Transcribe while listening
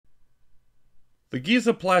The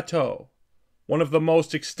Giza Plateau, one of the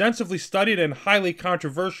most extensively studied and highly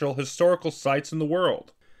controversial historical sites in the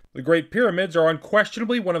world. The Great Pyramids are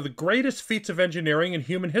unquestionably one of the greatest feats of engineering in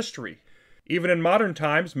human history. Even in modern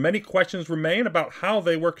times, many questions remain about how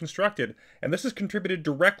they were constructed, and this has contributed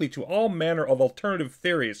directly to all manner of alternative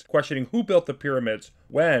theories, questioning who built the pyramids,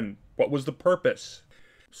 when, what was the purpose.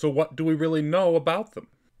 So what do we really know about them?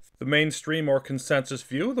 The mainstream or consensus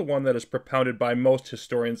view, the one that is propounded by most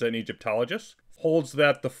historians and Egyptologists, holds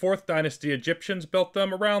that the 4th dynasty Egyptians built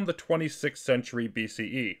them around the 26th century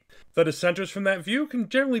BCE. The dissenters from that view can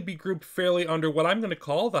generally be grouped fairly under what I'm going to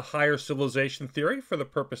call the higher civilization theory for the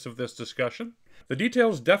purpose of this discussion. The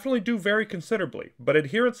details definitely do vary considerably, but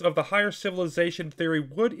adherents of the higher civilization theory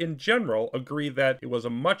would in general agree that it was a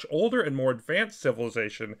much older and more advanced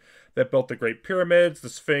civilization that built the Great Pyramids, the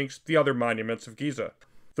Sphinx, the other monuments of Giza.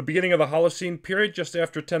 The beginning of the Holocene period, just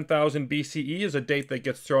after 10,000 BCE, is a date that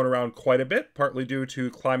gets thrown around quite a bit, partly due to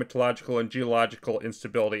climatological and geological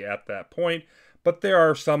instability at that point, but there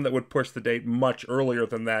are some that would push the date much earlier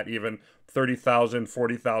than that, even 30,000,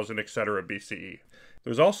 40,000, etc. BCE.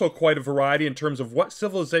 There's also quite a variety in terms of what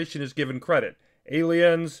civilization is given credit.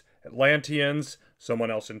 Aliens, Atlanteans, someone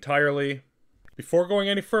else entirely. Before going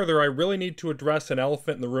any further, I really need to address an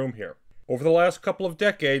elephant in the room here. Over the last couple of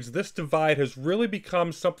decades, this divide has really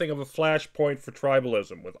become something of a flashpoint for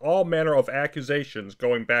tribalism, with all manner of accusations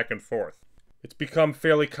going back and forth. It's become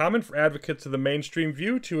fairly common for advocates of the mainstream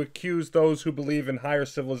view to accuse those who believe in higher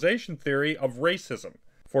civilization theory of racism.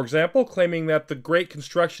 For example, claiming that the great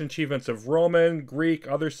construction achievements of Roman, Greek,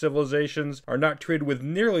 other civilizations are not treated with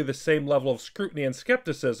nearly the same level of scrutiny and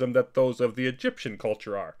skepticism that those of the Egyptian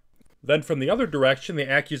culture are. Then from the other direction, the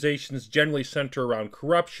accusations generally center around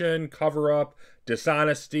corruption, cover-up,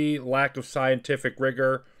 dishonesty, lack of scientific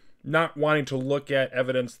rigor, not wanting to look at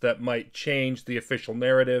evidence that might change the official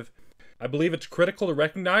narrative. I believe it's critical to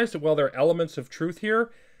recognize that while there are elements of truth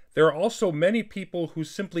here, there are also many people who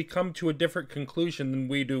simply come to a different conclusion than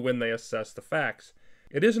we do when they assess the facts.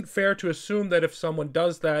 It isn't fair to assume that if someone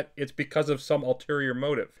does that, it's because of some ulterior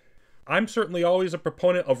motive. I'm certainly always a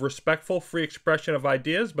proponent of respectful, free expression of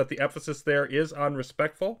ideas, but the emphasis there is on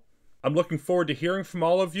respectful. I'm looking forward to hearing from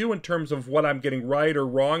all of you in terms of what I'm getting right or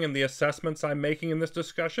wrong in the assessments I'm making in this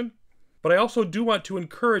discussion. But I also do want to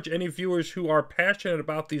encourage any viewers who are passionate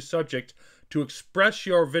about these subjects to express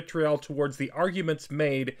your vitriol towards the arguments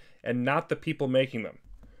made and not the people making them.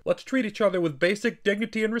 Let's treat each other with basic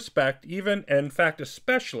dignity and respect, even, and in fact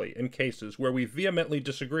especially, in cases where we vehemently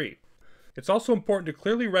disagree. It's also important to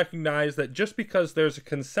clearly recognize that just because there's a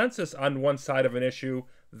consensus on one side of an issue,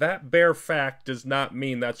 that bare fact does not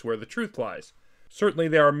mean that's where the truth lies. Certainly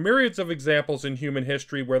there are myriads of examples in human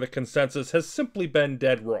history where the consensus has simply been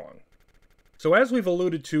dead wrong. So as we've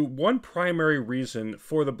alluded to, one primary reason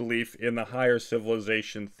for the belief in the higher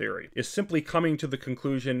civilization theory is simply coming to the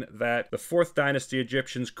conclusion that the 4th dynasty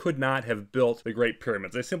Egyptians could not have built the Great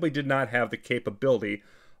Pyramids. They simply did not have the capability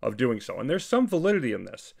of doing so. And there's some validity in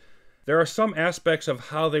this. There are some aspects of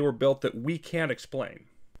how they were built that we can't explain.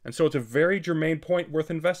 And so it's a very germane point worth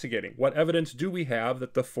investigating. What evidence do we have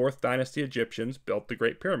that the 4th dynasty Egyptians built the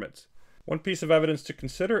Great Pyramids? One piece of evidence to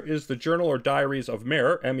consider is the journal or diaries of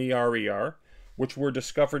Mer, M-E-R-E-R, which were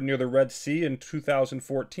discovered near the Red Sea in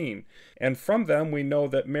 2014. And from them we know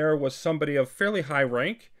that Mer was somebody of fairly high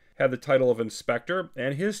rank, had the title of inspector,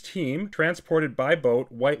 and his team transported by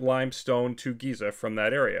boat white limestone to Giza from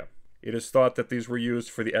that area. It is thought that these were used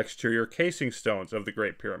for the exterior casing stones of the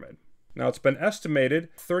Great Pyramid. Now it's been estimated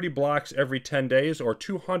 30 blocks every 10 days or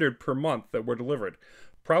 200 per month that were delivered.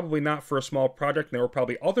 Probably not for a small project, and there were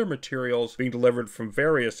probably other materials being delivered from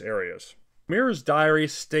various areas. Mer's diary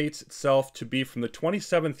states itself to be from the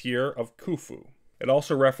 27th year of Khufu. It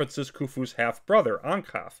also references Khufu's half-brother,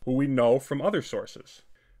 Ankaf, who we know from other sources.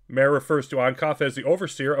 Mer refers to Ankaf as the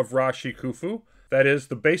overseer of Rashi Khufu, that is,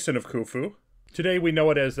 the basin of Khufu. Today we know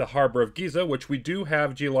it as the harbor of Giza, which we do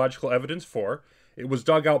have geological evidence for. It was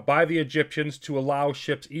dug out by the Egyptians to allow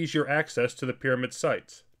ships easier access to the pyramid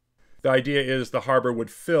sites. The idea is the harbor would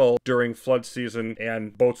fill during flood season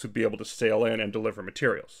and boats would be able to sail in and deliver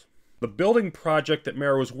materials. The building project that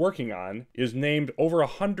Mer was working on is named over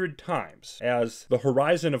 100 times as the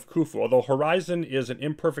Horizon of Khufu. Although horizon is an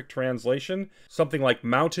imperfect translation, something like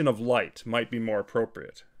Mountain of Light might be more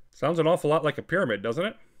appropriate. Sounds an awful lot like a pyramid, doesn't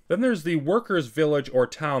it? Then there's the workers' village or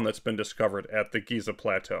town that's been discovered at the Giza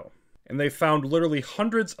Plateau. And they found literally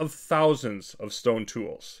hundreds of thousands of stone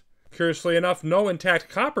tools. Curiously enough, no intact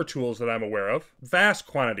copper tools that I'm aware of. Vast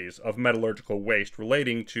quantities of metallurgical waste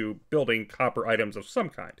relating to building copper items of some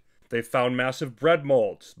kind. They found massive bread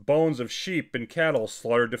molds, bones of sheep and cattle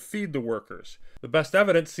slaughtered to feed the workers. The best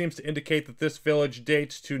evidence seems to indicate that this village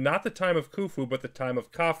dates to not the time of Khufu, but the time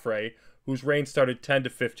of Khafre, whose reign started 10 to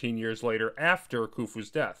 15 years later after Khufu's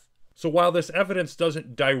death. So while this evidence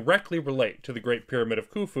doesn't directly relate to the Great Pyramid of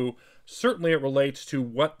Khufu, certainly it relates to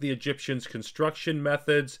what the Egyptians' construction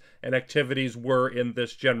methods and activities were in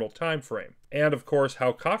this general time frame. And of course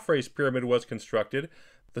how Khafre's pyramid was constructed,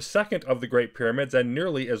 the second of the Great Pyramids and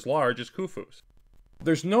nearly as large as Khufu's.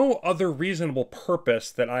 There's no other reasonable purpose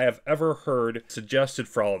that I have ever heard suggested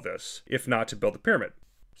for all of this, if not to build a pyramid.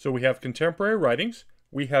 So we have contemporary writings,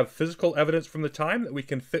 we have physical evidence from the time that we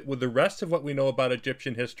can fit with the rest of what we know about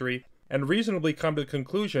Egyptian history, and reasonably come to the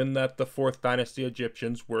conclusion that the 4th dynasty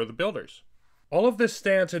Egyptians were the builders. All of this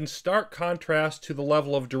stands in stark contrast to the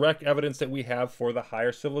level of direct evidence that we have for the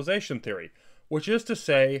higher civilization theory, which is to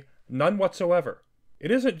say, none whatsoever.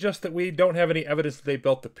 It isn't just that we don't have any evidence that they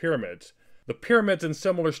built the pyramids. The pyramids and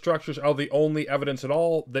similar structures are the only evidence at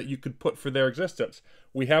all that you could put for their existence.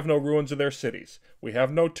 We have no ruins of their cities. We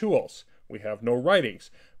have no tools. We have no writings.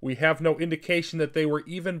 We have no indication that they were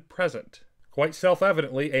even present. Quite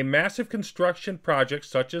self-evidently, a massive construction project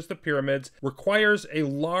such as the pyramids requires a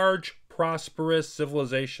large, prosperous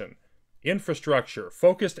civilization. Infrastructure,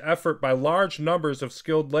 focused effort by large numbers of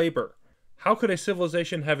skilled labor. How could a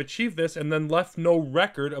civilization have achieved this and then left no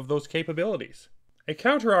record of those capabilities? A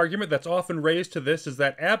counter-argument that's often raised to this is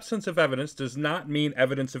that absence of evidence does not mean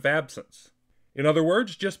evidence of absence. In other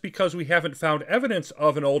words, just because we haven't found evidence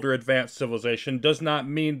of an older advanced civilization does not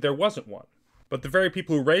mean there wasn't one. But the very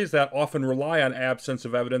people who raise that often rely on absence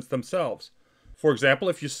of evidence themselves. For example,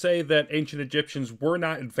 if you say that ancient Egyptians were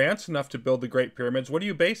not advanced enough to build the Great Pyramids, what are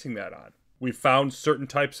you basing that on? We've found certain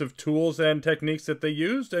types of tools and techniques that they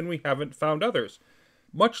used, and we haven't found others.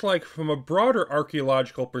 Much like from a broader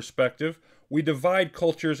archaeological perspective, we divide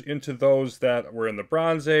cultures into those that were in the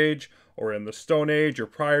Bronze Age, or in the Stone Age, or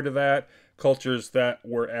prior to that, cultures that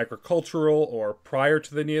were agricultural or prior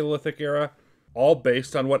to the Neolithic era, all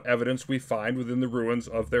based on what evidence we find within the ruins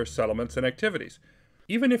of their settlements and activities.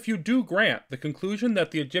 Even if you do grant the conclusion that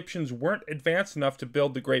the Egyptians weren't advanced enough to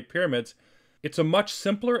build the Great Pyramids, it's a much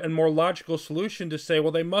simpler and more logical solution to say,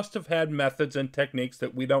 well, they must have had methods and techniques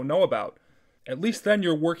that we don't know about. At least then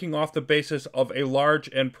you're working off the basis of a large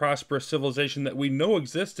and prosperous civilization that we know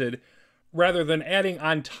existed, rather than adding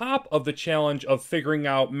on top of the challenge of figuring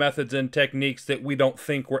out methods and techniques that we don't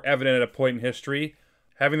think were evident at a point in history,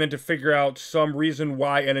 having them to figure out some reason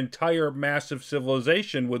why an entire massive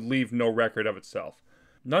civilization would leave no record of itself.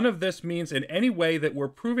 None of this means in any way that we're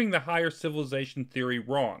proving the higher civilization theory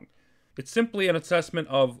wrong. It's simply an assessment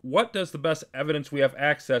of what does the best evidence we have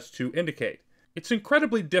access to indicate. It's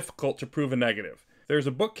incredibly difficult to prove a negative. There's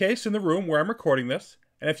a bookcase in the room where I'm recording this,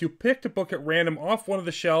 and if you picked a book at random off one of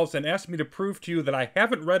the shelves and asked me to prove to you that I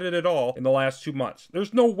haven't read it at all in the last 2 months,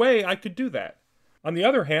 there's no way I could do that. On the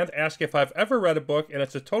other hand, ask if I've ever read a book, and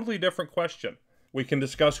it's a totally different question. We can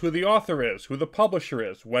discuss who the author is, who the publisher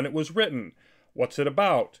is, when it was written, what's it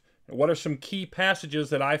about, and what are some key passages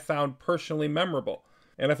that I found personally memorable.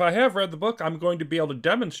 And if I have read the book, I'm going to be able to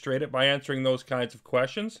demonstrate it by answering those kinds of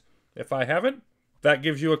questions. If I haven't, that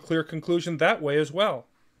gives you a clear conclusion that way as well.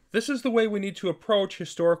 This is the way we need to approach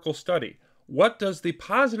historical study. What does the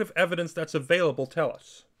positive evidence that's available tell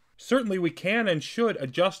us? Certainly we can and should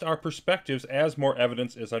adjust our perspectives as more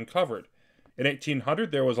evidence is uncovered. In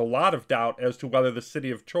 1800, there was a lot of doubt as to whether the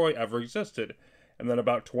city of Troy ever existed, and then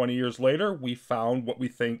about 20 years later, we found what we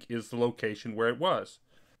think is the location where it was.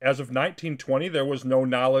 As of 1920, there was no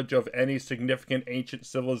knowledge of any significant ancient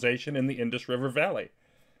civilization in the Indus River Valley.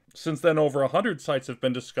 Since then, over 100 sites have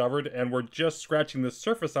been discovered, and we're just scratching the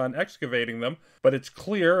surface on excavating them, but it's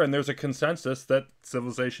clear, and there's a consensus, that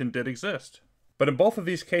civilization did exist. But in both of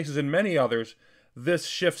these cases and many others, this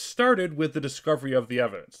shift started with the discovery of the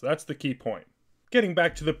evidence. That's the key point. Getting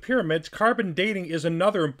back to the pyramids, carbon dating is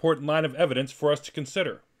another important line of evidence for us to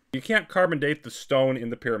consider. You can't carbon date the stone in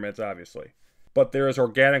the pyramids, obviously. But there is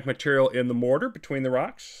organic material in the mortar between the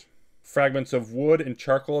rocks. Fragments of wood and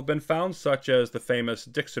charcoal have been found, such as the famous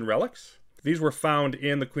Dixon relics. These were found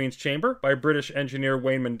in the Queen's Chamber by British engineer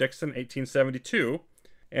Wayman Dixon, 1872,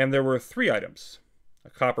 and there were 3 items: a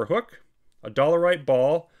copper hook, a dolerite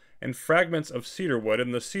ball, and fragments of cedar wood,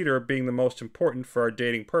 and the cedar being the most important for our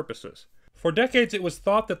dating purposes. For decades it was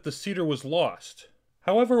thought that the cedar was lost.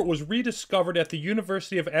 However, it was rediscovered at the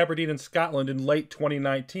University of Aberdeen in Scotland in late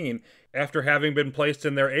 2019, after having been placed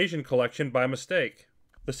in their Asian collection by mistake.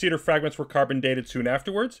 The cedar fragments were carbon dated soon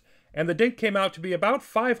afterwards, and the date came out to be about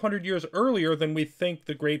 500 years earlier than we think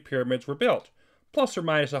the Great Pyramids were built, plus or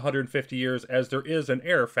minus 150 years, as there is an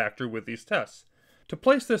error factor with these tests. To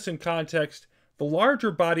place this in context, the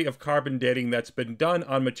larger body of carbon dating that's been done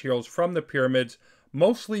on materials from the pyramids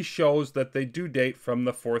mostly shows that they do date from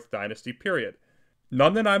the 4th dynasty period.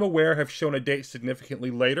 None that I'm aware have shown a date significantly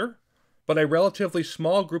later, but a relatively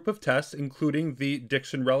small group of tests, including the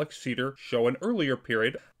Dixon relic cedar, show an earlier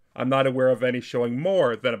period. I'm not aware of any showing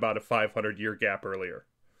more than about a 500-year gap earlier.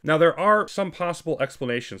 Now, there are some possible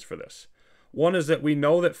explanations for this. One is that we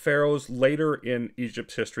know that pharaohs later in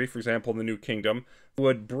Egypt's history, for example in the New Kingdom,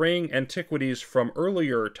 would bring antiquities from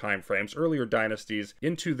earlier time frames, earlier dynasties,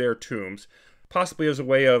 into their tombs, possibly as a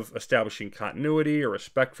way of establishing continuity or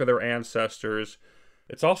respect for their ancestors.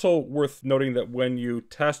 It's also worth noting that when you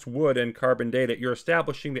test wood and carbon date it, you're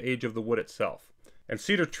establishing the age of the wood itself. And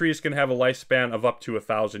cedar trees can have a lifespan of up to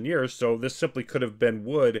 1,000 years, so this simply could have been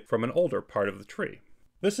wood from an older part of the tree.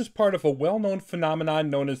 This is part of a well-known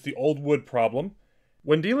phenomenon known as the old wood problem.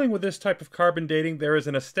 When dealing with this type of carbon dating, there is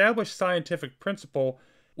an established scientific principle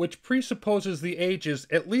which presupposes the age is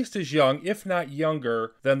at least as young, if not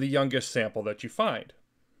younger, than the youngest sample that you find.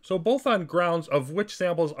 So both on grounds of which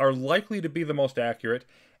samples are likely to be the most accurate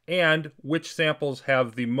and which samples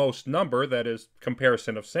have the most number, that is,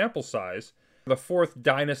 comparison of sample size, the 4th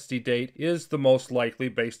dynasty date is the most likely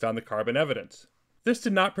based on the carbon evidence. This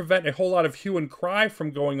did not prevent a whole lot of hue and cry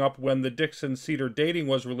from going up when the Dixon cedar dating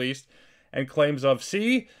was released, and claims of,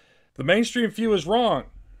 see, the mainstream view is wrong.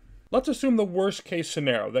 Let's assume the worst case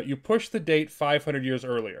scenario, that you push the date 500 years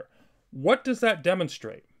earlier. What does that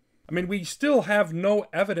demonstrate? I mean, we still have no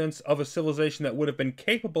evidence of a civilization that would have been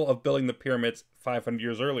capable of building the pyramids 500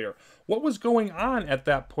 years earlier. What was going on at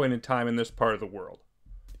that point in time in this part of the world?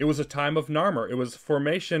 It was a time of Narmer. It was the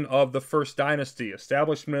formation of the 1st dynasty,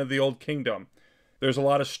 establishment of the Old Kingdom. There's a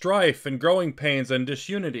lot of strife and growing pains and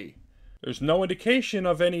disunity. There's no indication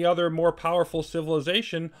of any other more powerful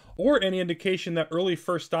civilization or any indication that early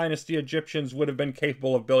 1st dynasty Egyptians would have been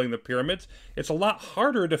capable of building the pyramids. It's a lot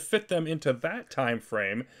harder to fit them into that time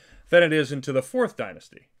frame than it is into the 4th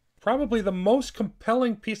dynasty. Probably the most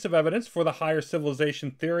compelling piece of evidence for the higher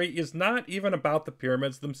civilization theory is not even about the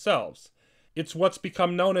pyramids themselves. It's what's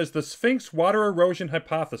become known as the Sphinx water erosion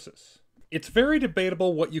hypothesis. It's very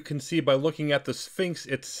debatable what you can see by looking at the Sphinx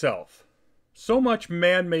itself. So much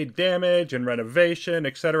man-made damage and renovation,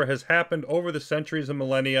 etc. has happened over the centuries and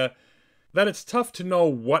millennia that it's tough to know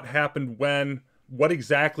what happened when, what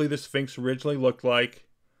exactly the Sphinx originally looked like.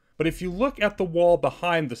 But if you look at the wall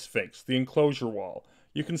behind the Sphinx, the enclosure wall,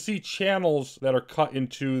 you can see channels that are cut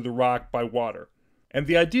into the rock by water. And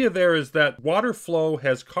the idea there is that water flow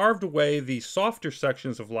has carved away the softer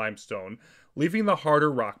sections of limestone, leaving the harder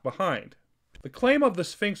rock behind. The claim of the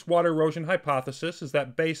Sphinx water erosion hypothesis is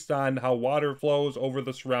that based on how water flows over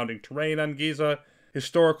the surrounding terrain on Giza,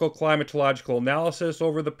 historical climatological analysis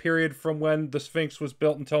over the period from when the Sphinx was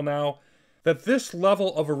built until now, that this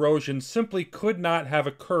level of erosion simply could not have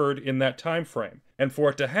occurred in that time frame. And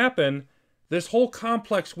for it to happen, this whole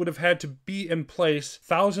complex would have had to be in place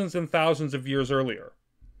thousands and thousands of years earlier.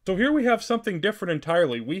 So here we have something different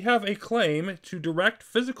entirely. We have a claim to direct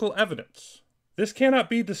physical evidence. This cannot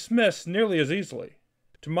be dismissed nearly as easily.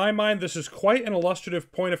 To my mind, this is quite an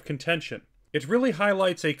illustrative point of contention. It really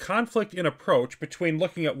highlights a conflict in approach between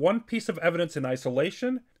looking at one piece of evidence in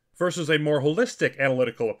isolation versus a more holistic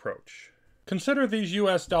analytical approach. Consider these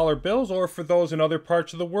US dollar bills, or for those in other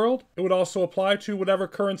parts of the world, it would also apply to whatever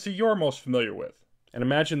currency you're most familiar with. And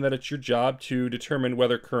imagine that it's your job to determine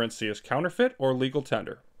whether currency is counterfeit or legal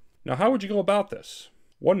tender. Now, how would you go about this?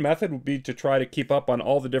 One method would be to try to keep up on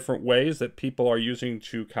all the different ways that people are using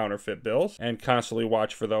to counterfeit bills and constantly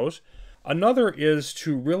watch for those. Another is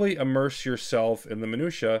to really immerse yourself in the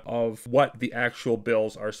minutia of what the actual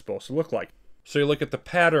bills are supposed to look like. So you look at the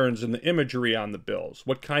patterns and the imagery on the bills.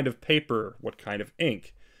 What kind of paper? What kind of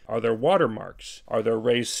ink? Are there watermarks? Are there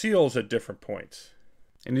raised seals at different points?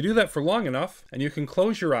 And you do that for long enough, and you can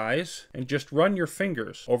close your eyes and just run your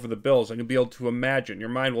fingers over the bills, and you'll be able to imagine. Your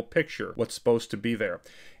mind will picture what's supposed to be there.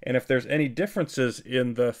 And if there's any differences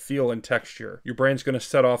in the feel and texture, your brain's going to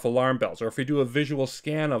set off alarm bells. Or if you do a visual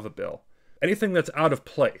scan of a bill, anything that's out of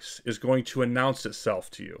place is going to announce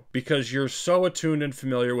itself to you because you're so attuned and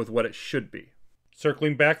familiar with what it should be.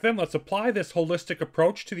 Circling back then, let's apply this holistic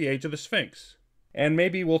approach to the age of the Sphinx. And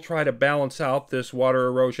maybe we'll try to balance out this water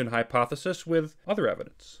erosion hypothesis with other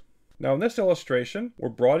evidence. Now in this illustration, we're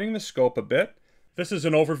broadening the scope a bit. This is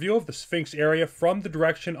an overview of the Sphinx area from the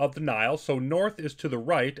direction of the Nile, so north is to the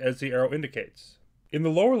right as the arrow indicates. In the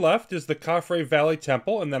lower left is the Khafre Valley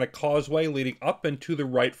Temple, and then a causeway leading up and to the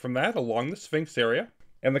right from that along the Sphinx area.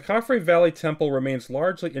 And the Khafre Valley Temple remains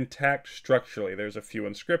largely intact structurally. There's a few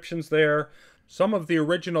inscriptions there. Some of the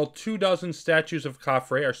original 24 statues of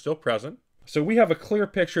Khafre are still present. So we have a clear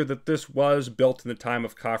picture that this was built in the time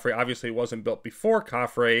of Khafre. Obviously it wasn't built before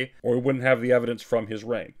Khafre, or we wouldn't have the evidence from his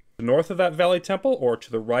reign. North of that valley temple, or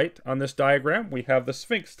to the right on this diagram, we have the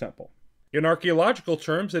Sphinx Temple. In archaeological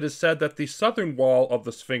terms, it is said that the southern wall of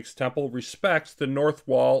the Sphinx Temple respects the north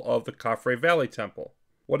wall of the Khafre Valley Temple.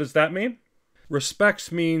 What does that mean?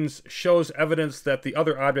 Respects means shows evidence that the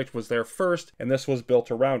other object was there first, and this was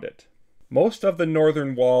built around it. Most of the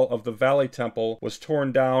northern wall of the Valley Temple was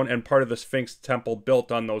torn down and part of the Sphinx Temple built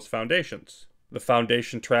on those foundations. The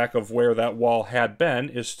foundation track of where that wall had been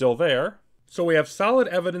is still there, so we have solid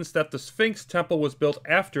evidence that the Sphinx Temple was built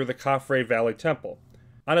after the Khafre Valley Temple.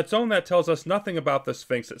 On its own, that tells us nothing about the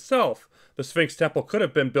Sphinx itself. The Sphinx Temple could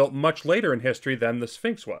have been built much later in history than the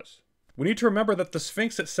Sphinx was. We need to remember that the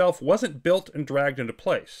Sphinx itself wasn't built and dragged into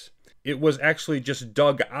place. It was actually just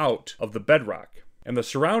dug out of the bedrock. And the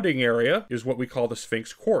surrounding area is what we call the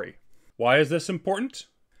Sphinx Quarry. Why is this important?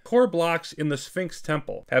 Core blocks in the Sphinx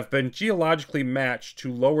Temple have been geologically matched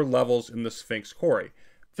to lower levels in the Sphinx Quarry.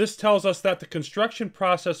 This tells us that the construction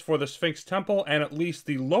process for the Sphinx Temple and at least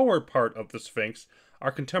the lower part of the Sphinx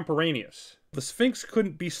are contemporaneous. The Sphinx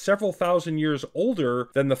couldn't be several thousand years older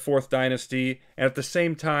than the 4th dynasty and at the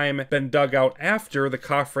same time been dug out after the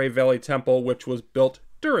Khafre Valley Temple, which was built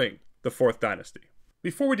during the 4th dynasty.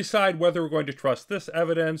 Before we decide whether we're going to trust this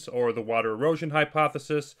evidence or the water erosion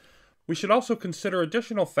hypothesis, we should also consider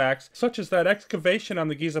additional facts, such as that excavation on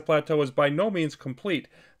the Giza Plateau is by no means complete.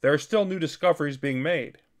 There are still new discoveries being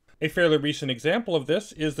made. A fairly recent example of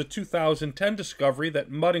this is the 2010 discovery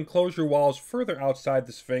that mud enclosure walls further outside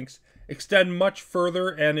the Sphinx extend much further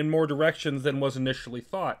and in more directions than was initially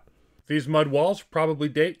thought. These mud walls probably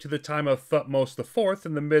date to the time of Thutmose IV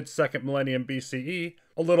in the mid-2nd millennium BCE,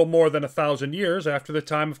 a little more than 1,000 years after the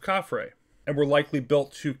time of Khafre, and were likely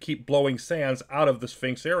built to keep blowing sands out of the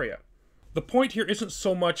Sphinx area. The point here isn't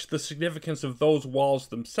so much the significance of those walls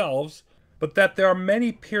themselves, but that there are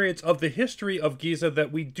many periods of the history of Giza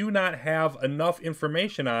that we do not have enough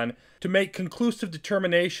information on to make conclusive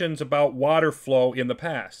determinations about water flow in the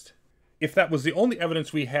past. If that was the only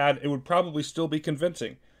evidence we had, it would probably still be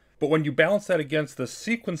convincing. But when you balance that against the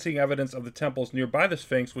sequencing evidence of the temples nearby the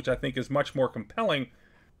Sphinx, which I think is much more compelling,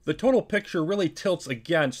 the total picture really tilts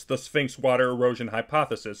against the Sphinx water erosion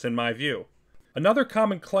hypothesis, in my view. Another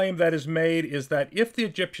common claim that is made is that if the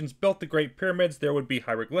Egyptians built the Great Pyramids, there would be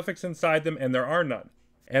hieroglyphics inside them, and there are none.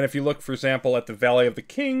 And if you look, for example, at the Valley of the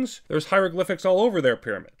Kings, there's hieroglyphics all over their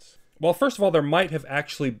pyramids. Well, first of all, there might have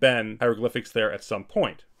actually been hieroglyphics there at some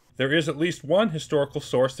point. There is at least one historical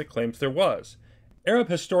source that claims there was. Arab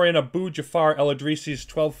historian Abu Jafar el-Idrisi's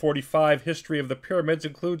 1245 History of the Pyramids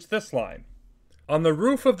includes this line: "On the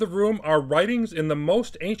roof of the room are writings in the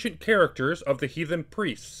most ancient characters of the heathen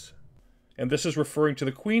priests." And this is referring to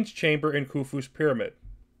the Queen's Chamber in Khufu's pyramid.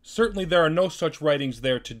 Certainly there are no such writings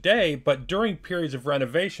there today, but during periods of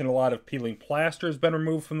renovation, a lot of peeling plaster has been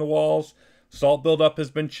removed from the walls, salt buildup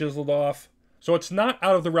has been chiseled off, so it's not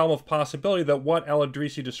out of the realm of possibility that what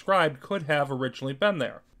el-Idrisi described could have originally been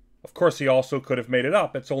there. Of course, he also could have made it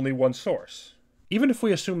up. It's only one source. Even if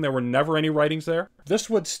we assume there were never any writings there, this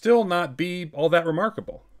would still not be all that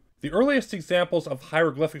remarkable. The earliest examples of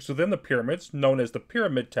hieroglyphics within the pyramids, known as the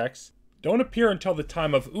pyramid texts, don't appear until the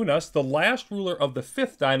time of Unas, the last ruler of the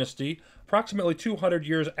 5th dynasty, approximately 200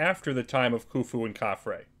 years after the time of Khufu and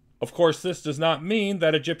Khafre. Of course, this does not mean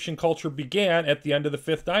that Egyptian culture began at the end of the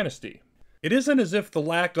 5th dynasty. It isn't as if the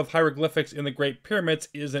lack of hieroglyphics in the Great Pyramids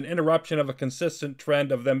is an interruption of a consistent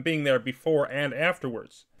trend of them being there before and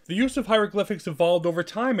afterwards. The use of hieroglyphics evolved over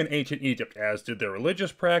time in ancient Egypt, as did their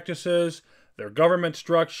religious practices, their government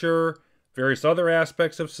structure, various other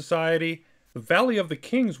aspects of society. The Valley of the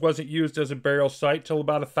Kings wasn't used as a burial site till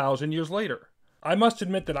about 1,000 years later. I must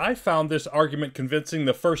admit that I found this argument convincing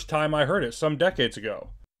the first time I heard it some decades ago.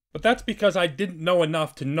 But that's because I didn't know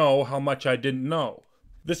enough to know how much I didn't know.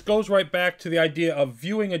 This goes right back to the idea of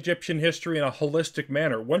viewing Egyptian history in a holistic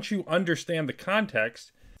manner. Once you understand the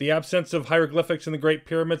context, the absence of hieroglyphics in the Great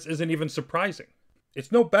Pyramids isn't even surprising.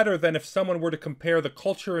 It's no better than if someone were to compare the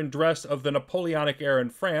culture and dress of the Napoleonic era in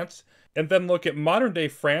France, and then look at modern-day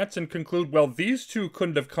France and conclude, well, these two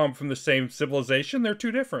couldn't have come from the same civilization, they're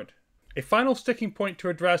too different. A final sticking point to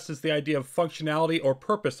address is the idea of functionality or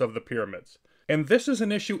purpose of the pyramids. And this is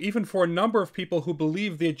an issue even for a number of people who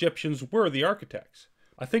believe the Egyptians were the architects.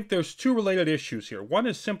 I think there's two related issues here. One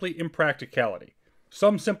is simply impracticality.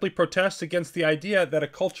 Some simply protest against the idea that a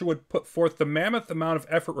culture would put forth the mammoth amount of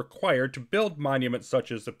effort required to build monuments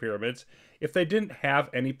such as the pyramids if they didn't have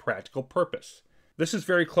any practical purpose. This is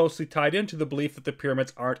very closely tied into the belief that the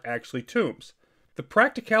pyramids aren't actually tombs. The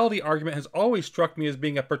practicality argument has always struck me as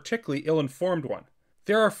being a particularly ill-informed one.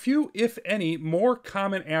 There are few, if any, more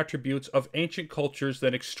common attributes of ancient cultures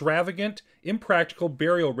than extravagant, impractical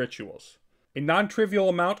burial rituals. A non-trivial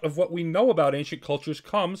amount of what we know about ancient cultures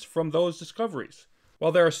comes from those discoveries.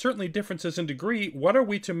 While there are certainly differences in degree, what are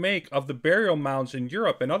we to make of the burial mounds in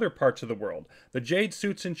Europe and other parts of the world, the jade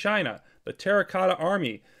suits in China, the terracotta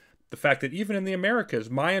army, the fact that even in the Americas,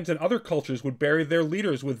 Mayans and other cultures would bury their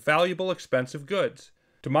leaders with valuable, expensive goods?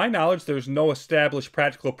 To my knowledge, there's no established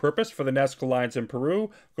practical purpose for the Nazca lines in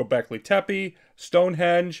Peru, Göbekli Tepe,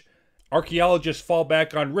 Stonehenge. Archaeologists fall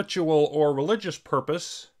back on ritual or religious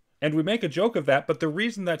purpose, and we make a joke of that, but the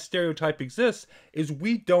reason that stereotype exists is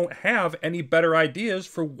we don't have any better ideas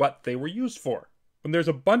for what they were used for. When there's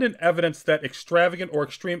abundant evidence that extravagant or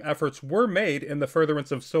extreme efforts were made in the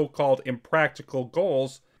furtherance of so-called impractical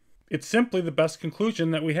goals, it's simply the best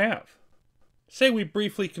conclusion that we have. Say we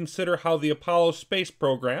briefly consider how the Apollo space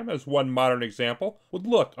program, as one modern example, would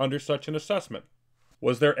look under such an assessment.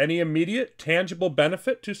 Was there any immediate, tangible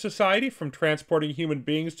benefit to society from transporting human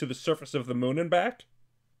beings to the surface of the moon and back?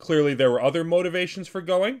 Clearly there were other motivations for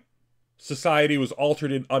going. Society was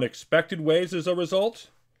altered in unexpected ways as a result.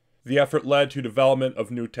 The effort led to development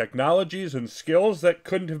of new technologies and skills that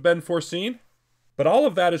couldn't have been foreseen. But all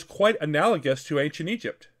of that is quite analogous to ancient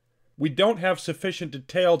Egypt. We don't have sufficient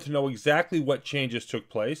detail to know exactly what changes took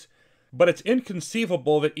place, but it's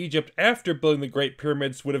inconceivable that Egypt after building the Great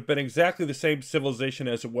Pyramids would have been exactly the same civilization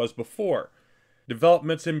as it was before.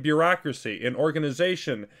 Developments in bureaucracy, in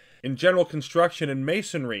organization, in general construction and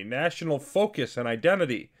masonry, national focus and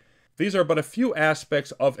identity. These are but a few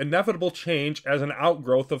aspects of inevitable change as an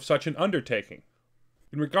outgrowth of such an undertaking.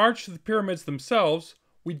 In regards to the pyramids themselves,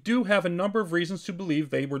 we do have a number of reasons to believe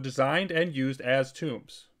they were designed and used as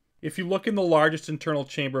tombs. If you look in the largest internal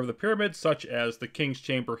chamber of the pyramid, such as the King's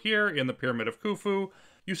Chamber here in the Pyramid of Khufu,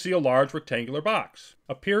 you see a large rectangular box.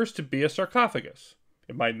 Appears to be a sarcophagus.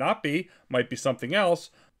 It might not be, might be something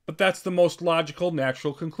else, but that's the most logical,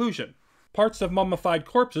 natural conclusion. Parts of mummified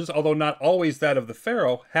corpses, although not always that of the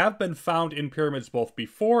pharaoh, have been found in pyramids both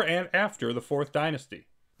before and after the 4th dynasty.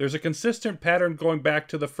 There's a consistent pattern going back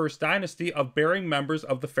to the 1st dynasty of burying members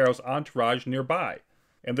of the pharaoh's entourage nearby.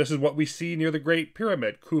 And this is what we see near the Great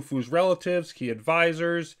Pyramid, Khufu's relatives, key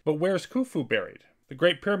advisors. But where's Khufu buried? The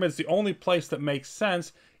Great Pyramid's the only place that makes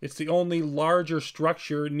sense. It's the only larger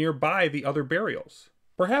structure nearby the other burials.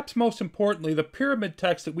 Perhaps most importantly, the pyramid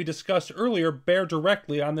texts that we discussed earlier bear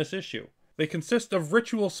directly on this issue. They consist of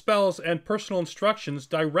ritual spells and personal instructions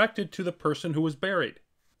directed to the person who was buried.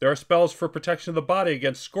 There are spells for protection of the body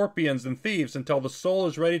against scorpions and thieves until the soul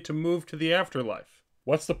is ready to move to the afterlife.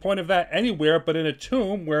 What's the point of that anywhere but in a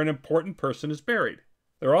tomb where an important person is buried?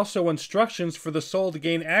 There are also instructions for the soul to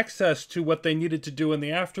gain access to what they needed to do in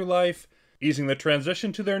the afterlife, easing the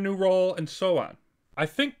transition to their new role, and so on. I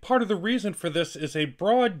think part of the reason for this is a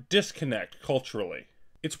broad disconnect culturally.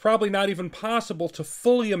 It's probably not even possible to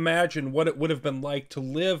fully imagine what it would have been like to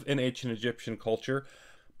live in ancient Egyptian culture,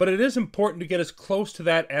 but it is important to get as close to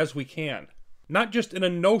that as we can. Not just in a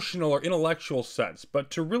notional or intellectual sense, but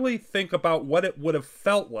to really think about what it would have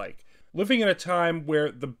felt like, living in a time where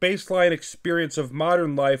the baseline experience of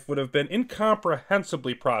modern life would have been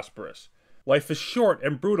incomprehensibly prosperous. Life is short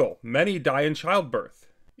and brutal. Many die in childbirth.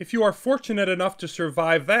 If you are fortunate enough to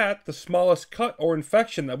survive that, the smallest cut or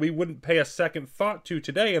infection that we wouldn't pay a second thought to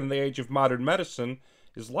today in the age of modern medicine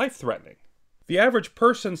is life-threatening. The average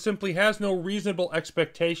person simply has no reasonable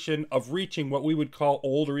expectation of reaching what we would call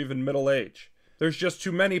old or even middle age. There's just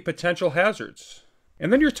too many potential hazards.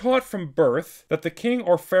 And then you're taught from birth that the king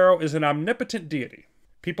or pharaoh is an omnipotent deity.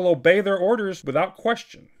 People obey their orders without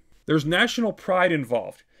question. There's national pride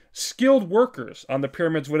involved. Skilled workers on the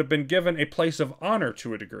pyramids would have been given a place of honor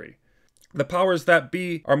to a degree. The powers that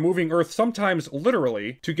be are moving Earth sometimes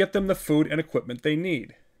literally to get them the food and equipment they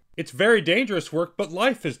need. It's very dangerous work, but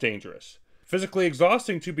life is dangerous. Physically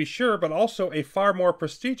exhausting to be sure, but also a far more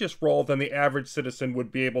prestigious role than the average citizen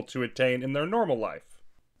would be able to attain in their normal life.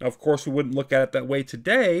 Now, of course, we wouldn't look at it that way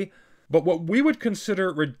today, but what we would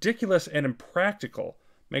consider ridiculous and impractical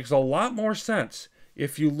makes a lot more sense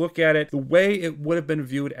if you look at it the way it would have been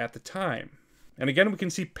viewed at the time. And again, we can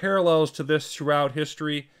see parallels to this throughout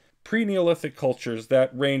history. Pre-Neolithic cultures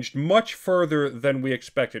that ranged much further than we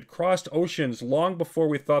expected, crossed oceans long before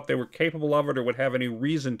we thought they were capable of it or would have any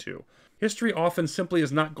reason to. History often simply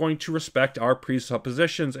is not going to respect our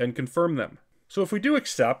presuppositions and confirm them. So if we do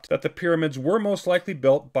accept that the pyramids were most likely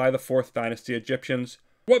built by the 4th dynasty Egyptians,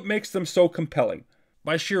 what makes them so compelling?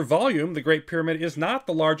 By sheer volume, the Great Pyramid is not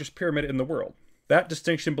the largest pyramid in the world. That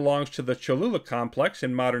distinction belongs to the Cholula complex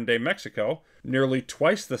in modern-day Mexico, nearly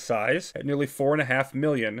twice the size, at nearly 4.5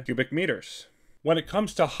 million cubic meters. When it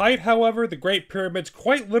comes to height, however, the Great Pyramids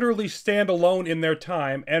quite literally stand alone in their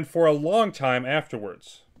time and for a long time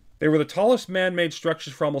afterwards. They were the tallest man-made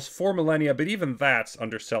structures for almost 4 millennia, but even that's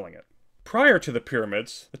underselling it. Prior to the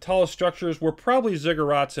pyramids, the tallest structures were probably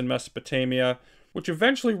ziggurats in Mesopotamia, which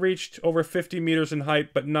eventually reached over 50 meters in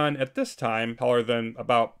height, but none at this time taller than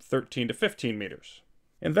about 13 to 15 meters.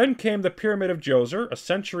 And then came the Pyramid of Djoser, a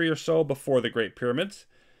century or so before the Great Pyramids,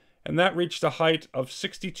 and that reached a height of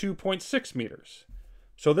 62.6 meters.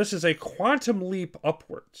 So this is a quantum leap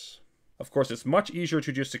upwards. Of course, it's much easier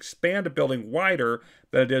to just expand a building wider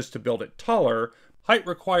than it is to build it taller. Height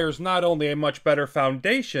requires not only a much better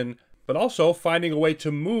foundation, but also finding a way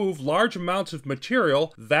to move large amounts of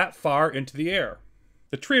material that far into the air.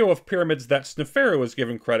 The trio of pyramids that Sneferu was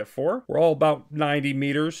given credit for were all about 90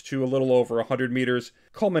 meters to a little over 100 meters,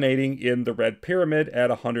 culminating in the Red Pyramid at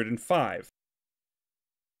 105.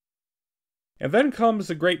 And then comes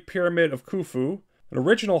the Great Pyramid of Khufu, an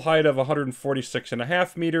original height of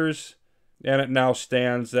 146.5 meters, and it now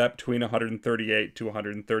stands at between 138 to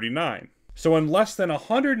 139. So in less than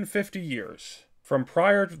 150 years, from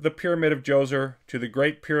prior to the Pyramid of Djoser to the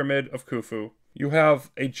Great Pyramid of Khufu, you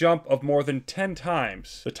have a jump of more than 10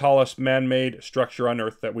 times the tallest man-made structure on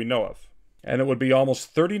Earth that we know of. And it would be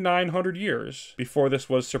almost 3,900 years before this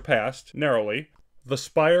was surpassed, narrowly. The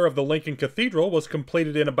spire of the Lincoln Cathedral was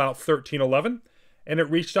completed in about 1311, and it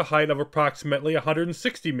reached a height of approximately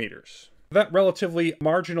 160 meters. That relatively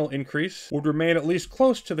marginal increase would remain at least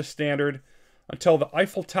close to the standard until the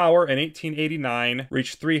Eiffel Tower in 1889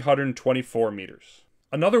 reached 324 meters.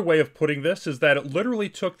 Another way of putting this is that it literally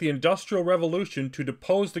took the Industrial Revolution to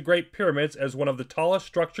depose the Great Pyramids as one of the tallest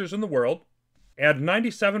structures in the world, add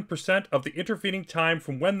 97% of the intervening time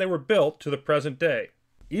from when they were built to the present day.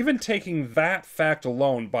 Even taking that fact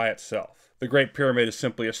alone by itself, the Great Pyramid is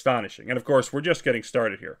simply astonishing. And of course, we're just getting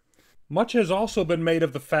started here. Much has also been made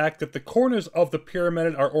of the fact that the corners of the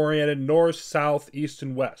pyramid are oriented north, south, east,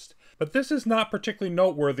 and west. But this is not particularly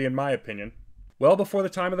noteworthy in my opinion. Well before the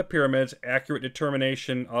time of the pyramids, accurate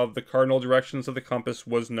determination of the cardinal directions of the compass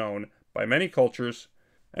was known by many cultures,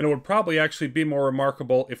 and it would probably actually be more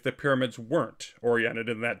remarkable if the pyramids weren't oriented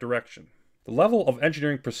in that direction. The level of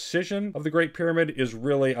engineering precision of the Great Pyramid is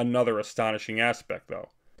really another astonishing aspect, though.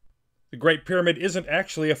 The Great Pyramid isn't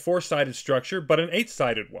actually a 4-sided structure, but an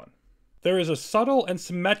 8-sided one. There is a subtle and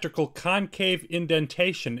symmetrical concave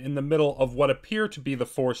indentation in the middle of what appear to be the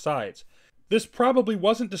 4 sides. This probably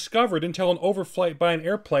wasn't discovered until an overflight by an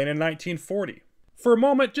airplane in 1940. For a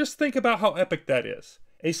moment, just think about how epic that is.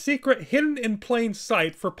 A secret hidden in plain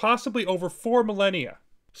sight for possibly over 4 millennia.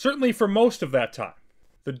 Certainly for most of that time.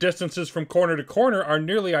 The distances from corner to corner are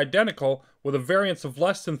nearly identical, with a variance of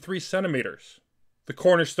less than 3 centimeters. The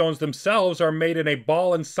cornerstones themselves are made in a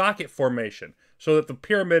ball and socket formation, so that the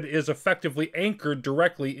pyramid is effectively anchored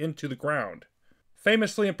directly into the ground.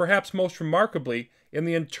 Famously, and perhaps most remarkably, in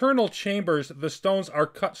the internal chambers, the stones are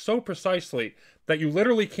cut so precisely that you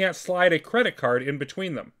literally can't slide a credit card in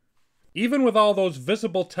between them. Even with all those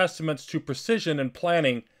visible testaments to precision and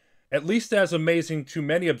planning, at least as amazing to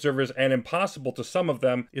many observers and impossible to some of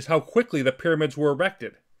them is how quickly the pyramids were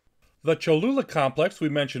erected. The Cholula complex we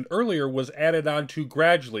mentioned earlier was added onto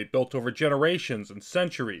gradually, built over generations and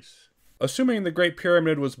centuries. Assuming the Great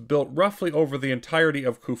Pyramid was built roughly over the entirety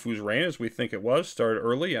of Khufu's reign, as we think it was, started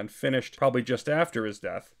early and finished probably just after his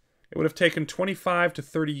death, it would have taken 25 to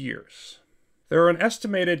 30 years. There are an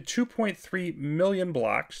estimated 2.3 million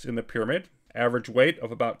blocks in the pyramid, average weight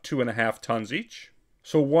of about 2.5 tons each.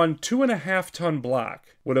 So one 2.5-ton block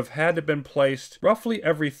would have had to have been placed roughly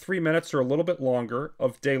every 3 minutes or a little bit longer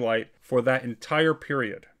of daylight for that entire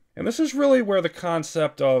period. And this is really where the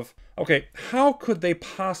concept of, okay, how could they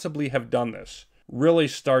possibly have done this, really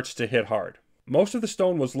starts to hit hard. Most of the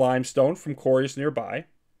stone was limestone from quarries nearby,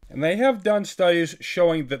 and they have done studies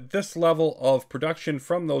showing that this level of production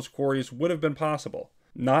from those quarries would have been possible.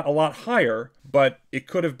 Not a lot higher, but it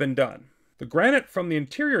could have been done. The granite from the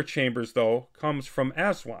interior chambers, though, comes from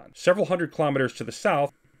Aswan, several hundred kilometers to the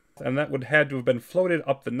south, and that would had to have been floated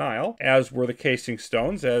up the Nile, as were the casing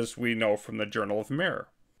stones, as we know from the Journal of Mer.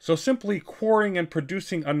 So simply quarrying and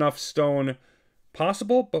producing enough stone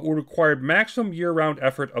possible, but would require maximum year-round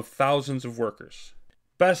effort of thousands of workers.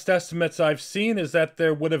 Best estimates I've seen is that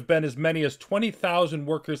there would have been as many as 20,000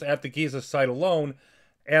 workers at the Giza site alone.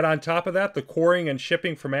 Add on top of that the quarrying and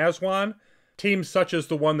shipping from Aswan, teams such as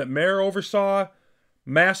the one that Mer oversaw,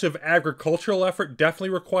 massive agricultural effort definitely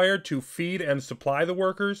required to feed and supply the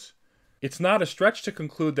workers. It's not a stretch to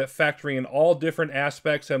conclude that factoring in all different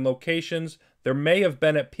aspects and locations, there may have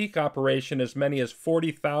been at peak operation as many as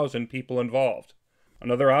 40,000 people involved.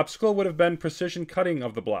 Another obstacle would have been precision cutting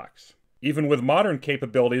of the blocks. Even with modern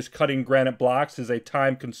capabilities, cutting granite blocks is a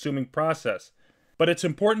time-consuming process. But it's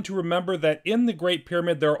important to remember that in the Great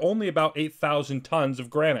Pyramid there are only about 8,000 tons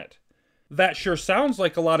of granite. That sure sounds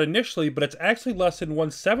like a lot initially, but it's actually less than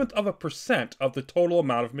 0.1% of the total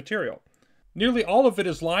amount of material. Nearly all of it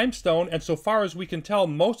is limestone, and so far as we can tell,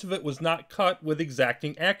 most of it was not cut with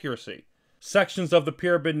exacting accuracy. Sections of the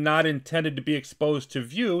pyramid not intended to be exposed to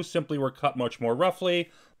view simply were cut much more roughly.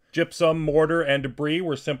 Gypsum, mortar, and debris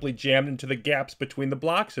were simply jammed into the gaps between the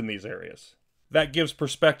blocks in these areas. That gives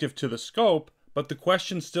perspective to the scope, but the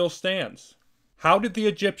question still stands. How did the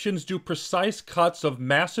Egyptians do precise cuts of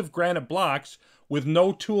massive granite blocks with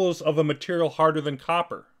no tools of a material harder than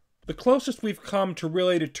copper? The closest we've come to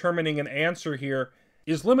really determining an answer here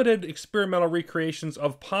is limited experimental recreations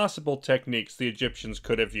of possible techniques the Egyptians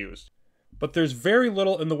could have used. But there's very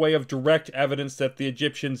little in the way of direct evidence that the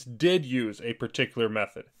Egyptians did use a particular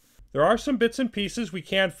method. There are some bits and pieces we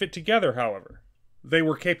can fit together, however. They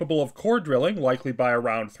were capable of core drilling, likely by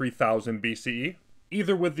around 3000 BCE,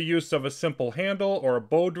 either with the use of a simple handle or a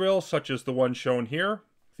bow drill such as the one shown here.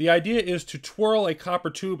 The idea is to twirl a copper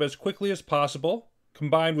tube as quickly as possible,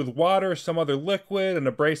 combined with water, some other liquid, an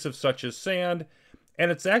abrasive such as sand, and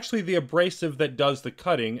it's actually the abrasive that does the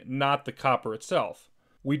cutting, not the copper itself.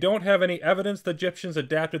 We don't have any evidence the Egyptians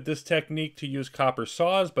adapted this technique to use copper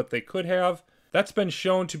saws, but they could have. That's been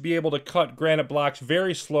shown to be able to cut granite blocks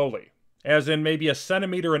very slowly, as in maybe a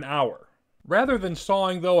centimeter an hour. Rather than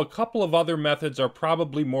sawing, though, a couple of other methods are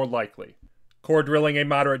probably more likely. Core drilling a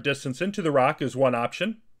moderate distance into the rock is one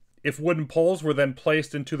option. If wooden poles were then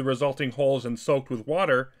placed into the resulting holes and soaked with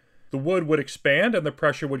water, the wood would expand and the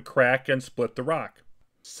pressure would crack and split the rock.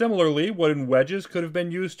 Similarly, wooden wedges could have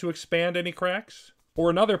been used to expand any cracks. Or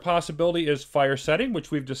another possibility is fire setting,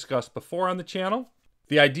 which we've discussed before on the channel.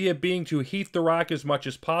 The idea being to heat the rock as much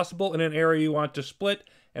as possible in an area you want to split,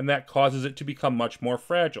 and that causes it to become much more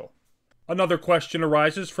fragile. Another question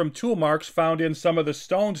arises from tool marks found in some of the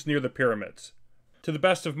stones near the pyramids. To the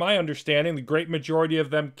best of my understanding, the great majority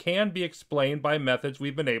of them can be explained by methods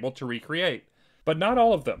we've been able to recreate, but not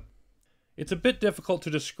all of them. It's a bit difficult to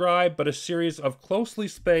describe, but a series of closely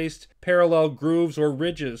spaced, parallel grooves or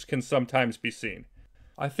ridges can sometimes be seen.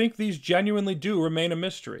 I think these genuinely do remain a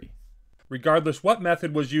mystery. Regardless what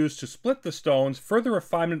method was used to split the stones, further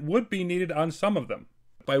refinement would be needed on some of them.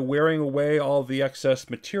 By wearing away all the excess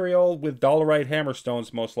material with dolerite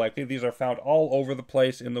hammerstones, most likely. These are found all over the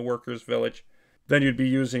place in the workers' village. Then you'd be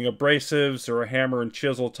using abrasives or a hammer and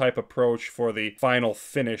chisel type approach for the final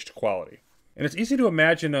finished quality. And it's easy to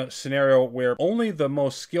imagine a scenario where only the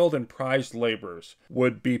most skilled and prized laborers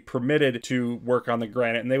would be permitted to work on the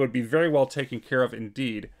granite, and they would be very well taken care of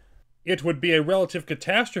indeed. It would be a relative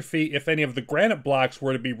catastrophe if any of the granite blocks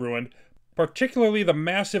were to be ruined, particularly the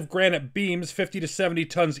massive granite beams, 50 to 70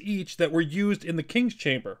 tons each, that were used in the King's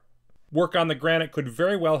Chamber. Work on the granite could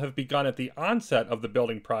very well have begun at the onset of the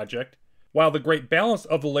building project, while the great balance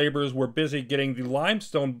of the laborers were busy getting the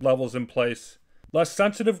limestone levels in place. Less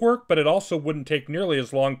sensitive work, but it also wouldn't take nearly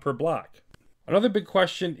as long per block. Another big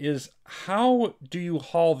question is, how do you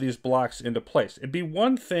haul these blocks into place? It'd be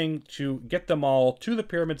one thing to get them all to the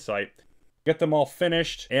pyramid site, get them all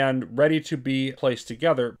finished and ready to be placed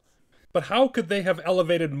together, but how could they have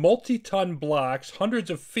elevated multi-ton blocks hundreds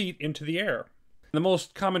of feet into the air? The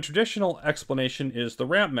most common traditional explanation is the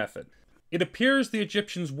ramp method. It appears the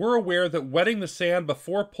Egyptians were aware that wetting the sand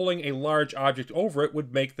before pulling a large object over it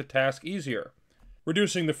would make the task easier,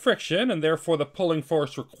 reducing the friction and therefore the pulling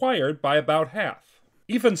force required by about half.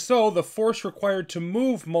 Even so, the force required to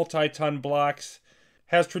move multi-ton blocks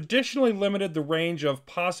has traditionally limited the range of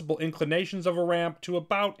possible inclinations of a ramp to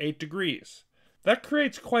about 8 degrees. That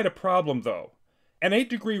creates quite a problem, though. An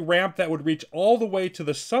 8-degree ramp that would reach all the way to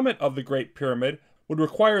the summit of the Great Pyramid would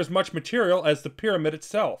require as much material as the pyramid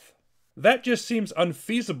itself. That just seems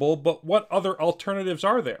unfeasible, but what other alternatives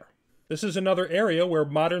are there? This is another area where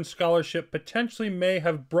modern scholarship potentially may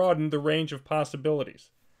have broadened the range of possibilities.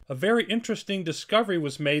 A very interesting discovery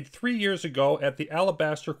was made 3 years ago at the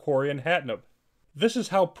Alabaster Quarry in Hatnub. This is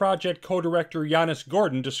how project co-director Yannis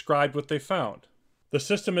Gordon described what they found. The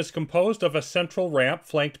system is composed of a central ramp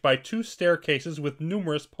flanked by 2 staircases with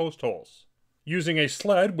numerous post holes. Using a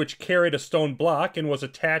sled which carried a stone block and was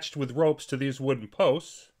attached with ropes to these wooden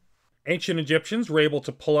posts, ancient Egyptians were able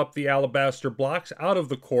to pull up the alabaster blocks out of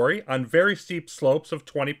the quarry on very steep slopes of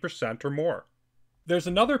 20% or more. There's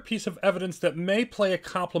another piece of evidence that may play a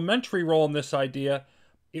complementary role in this idea.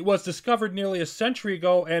 It was discovered nearly a century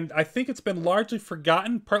ago, and I think it's been largely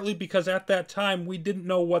forgotten, partly because at that time we didn't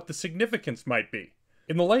know what the significance might be.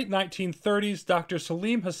 In the late 1930s, Dr.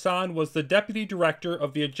 Salim Hassan was the deputy director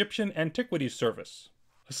of the Egyptian Antiquities Service.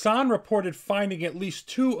 Hossam reported finding at least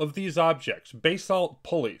 2 of these objects, basalt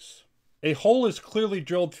pulleys. A hole is clearly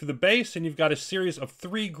drilled through the base, and you've got a series of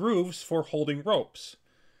 3 grooves for holding ropes.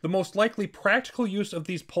 The most likely practical use of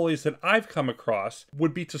these pulleys that I've come across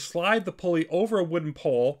would be to slide the pulley over a wooden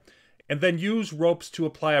pole, and then use ropes to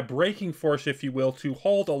apply a braking force, if you will, to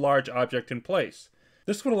hold a large object in place.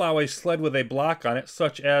 This would allow a sled with a block on it,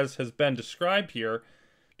 such as has been described here,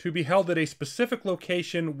 to be held at a specific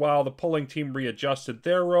location while the pulling team readjusted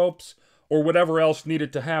their ropes, or whatever else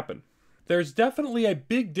needed to happen. There's definitely a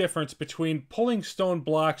big difference between pulling stone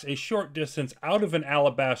blocks a short distance out of an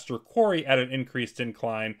alabaster quarry at an increased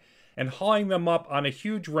incline, and hauling them up on a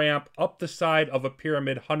huge ramp up the side of a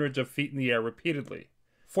pyramid hundreds of feet in the air repeatedly.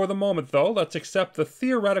 For the moment though, let's accept the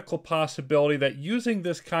theoretical possibility that using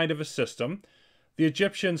this kind of a system, the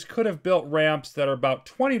Egyptians could have built ramps that are about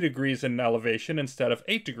 20 degrees in elevation instead of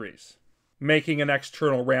 8 degrees, making an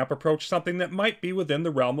external ramp approach something that might be within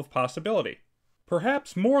the realm of possibility.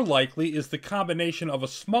 Perhaps more likely is the combination of a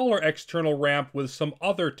smaller external ramp with some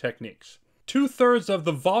other techniques. 2/3 of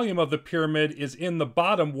the volume of the pyramid is in the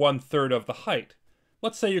bottom 1/3 of the height.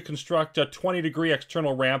 Let's say you construct a 20-degree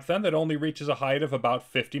external ramp then that only reaches a height of about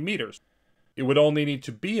 50 meters. It would only need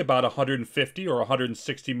to be about 150 or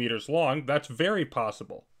 160 meters long. That's very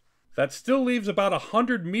possible. That still leaves about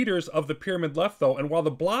 100 meters of the pyramid left though, and while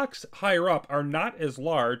the blocks higher up are not as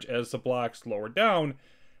large as the blocks lower down,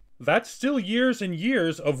 that's still years and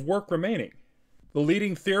years of work remaining. The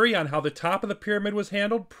leading theory on how the top of the pyramid was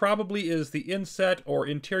handled probably is the inset or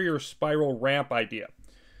interior spiral ramp idea.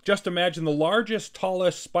 Just imagine the largest,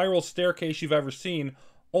 tallest spiral staircase you've ever seen,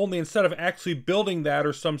 only instead of actually building that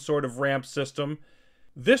or some sort of ramp system,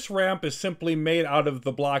 this ramp is simply made out of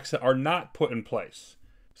the blocks that are not put in place.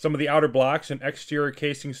 Some of the outer blocks and exterior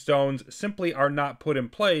casing stones simply are not put in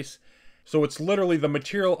place, so it's literally the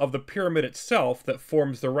material of the pyramid itself that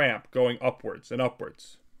forms the ramp going upwards and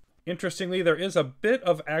upwards. Interestingly, there is a bit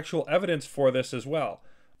of actual evidence for this as well.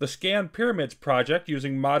 The Scan Pyramids project,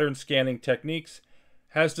 using modern scanning techniques,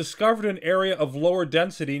 has discovered an area of lower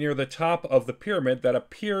density near the top of the pyramid that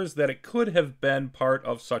appears that it could have been part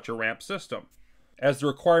of such a ramp system. As the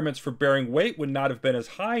requirements for bearing weight would not have been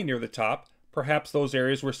as high near the top, perhaps those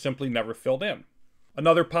areas were simply never filled in.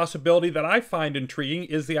 Another possibility that I find intriguing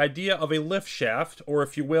is the idea of a lift shaft, or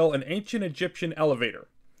if you will, an ancient Egyptian elevator.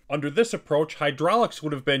 Under this approach, hydraulics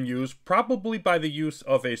would have been used, probably by the use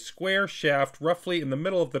of a square shaft roughly in the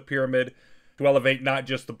middle of the pyramid, to elevate not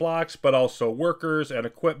just the blocks, but also workers and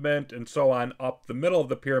equipment and so on up the middle of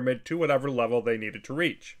the pyramid to whatever level they needed to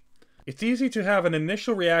reach. It's easy to have an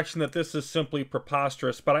initial reaction that this is simply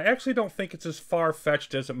preposterous, but I actually don't think it's as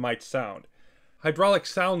far-fetched as it might sound.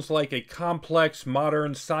 Hydraulics sounds like a complex,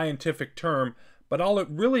 modern, scientific term, but all it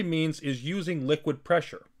really means is using liquid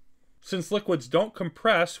pressure. Since liquids don't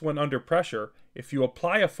compress when under pressure, if you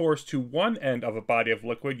apply a force to one end of a body of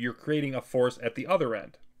liquid, you're creating a force at the other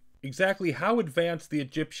end. Exactly how advanced the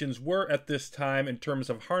Egyptians were at this time in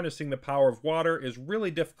terms of harnessing the power of water is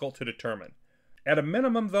really difficult to determine. At a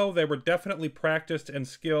minimum, though, they were definitely practiced and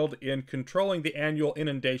skilled in controlling the annual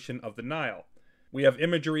inundation of the Nile. We have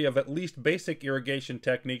imagery of at least basic irrigation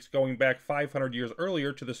techniques going back 500 years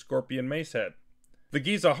earlier to the Scorpion Macehead. The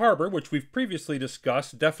Giza harbor, which we've previously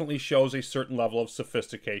discussed, definitely shows a certain level of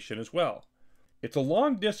sophistication as well. It's a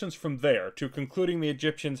long distance from there to concluding the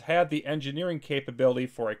Egyptians had the engineering capability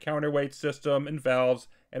for a counterweight system and valves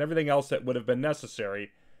and everything else that would have been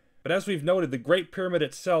necessary. But as we've noted, the Great Pyramid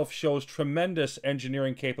itself shows tremendous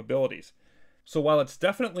engineering capabilities. So while it's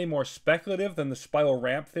definitely more speculative than the spiral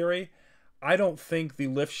ramp theory, I don't think the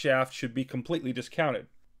lift shaft should be completely discounted.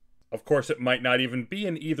 Of course, it might not even be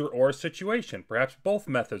an either-or situation. Perhaps both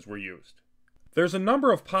methods were used. There's a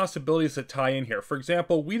number of possibilities that tie in here. For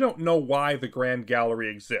example, we don't know why the Grand Gallery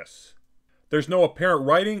exists. There's no apparent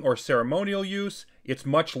writing or ceremonial use. It's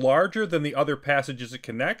much larger than the other passages it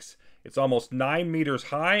connects. It's almost 9 meters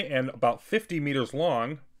high and about 50 meters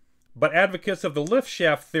long. But advocates of the lift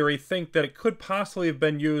shaft theory think that it could possibly have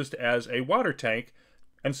been used as a water tank,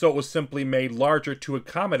 and so it was simply made larger to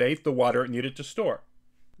accommodate the water it needed to store.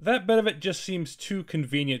 That bit of it just seems too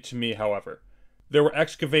convenient to me, however. There were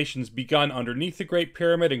excavations begun underneath the Great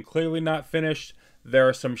Pyramid and clearly not finished. There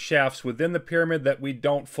are some shafts within the pyramid that we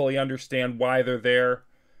don't fully understand why they're there.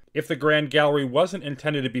 If the Grand Gallery wasn't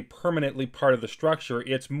intended to be permanently part of the structure,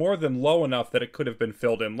 it's more than low enough that it could have been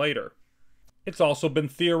filled in later. It's also been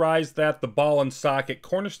theorized that the ball and socket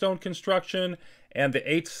cornerstone construction and the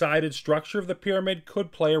 8-sided structure of the pyramid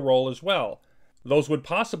could play a role as well. Those would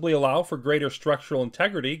possibly allow for greater structural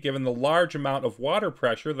integrity given the large amount of water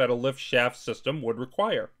pressure that a lift shaft system would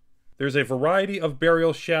require. There's a variety of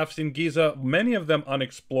burial shafts in Giza, many of them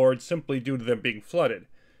unexplored simply due to them being flooded.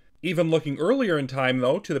 Even looking earlier in time,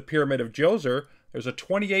 though, to the Pyramid of Djoser, there's a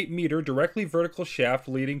 28-meter directly vertical shaft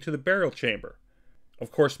leading to the burial chamber.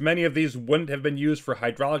 Of course, many of these wouldn't have been used for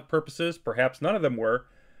hydraulic purposes, perhaps none of them were,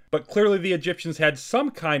 but clearly the Egyptians had some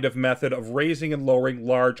kind of method of raising and lowering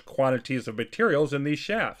large quantities of materials in these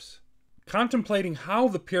shafts. Contemplating how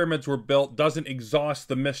the pyramids were built doesn't exhaust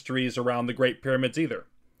the mysteries around the Great Pyramids either.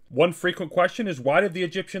 One frequent question is, why did the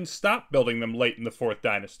Egyptians stop building them late in the 4th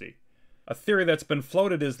dynasty? A theory that's been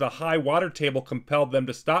floated is the high water table compelled them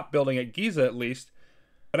to stop building at Giza at least,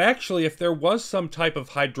 but actually if there was some type of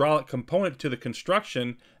hydraulic component to the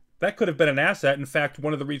construction, that could have been an asset, in fact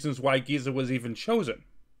one of the reasons why Giza was even chosen.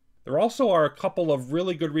 There also are a couple of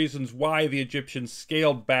really good reasons why the Egyptians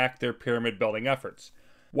scaled back their pyramid building efforts.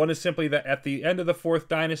 One is simply that at the end of the 4th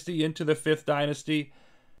dynasty into the 5th dynasty,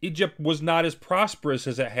 Egypt was not as prosperous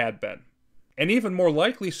as it had been. An even more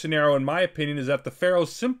likely scenario, in my opinion, is that the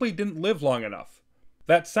pharaohs simply didn't live long enough.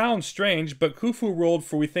 That sounds strange, but Khufu ruled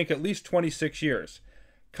for, we think, at least 26 years.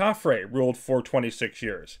 Khafre ruled for 26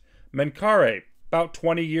 years. Menkaure, about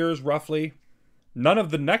 20 years roughly. None of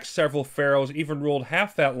the next several pharaohs even ruled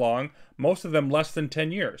half that long, most of them less than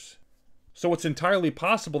 10 years. So it's entirely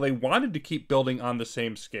possible they wanted to keep building on the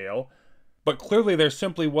same scale, but clearly there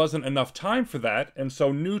simply wasn't enough time for that, and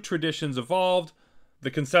so new traditions evolved. The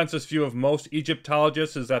consensus view of most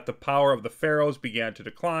Egyptologists is that the power of the pharaohs began to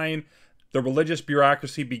decline, the religious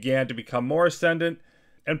bureaucracy began to become more ascendant,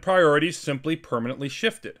 and priorities simply permanently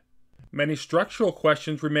shifted. Many structural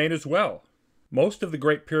questions remain as well. Most of the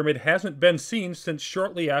Great Pyramid hasn't been seen since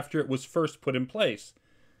shortly after it was first put in place.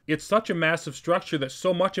 It's such a massive structure that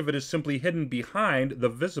so much of it is simply hidden behind the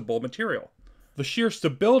visible material. The sheer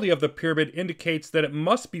stability of the pyramid indicates that it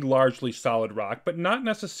must be largely solid rock, but not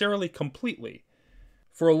necessarily completely.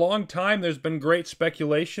 For a long time there's been great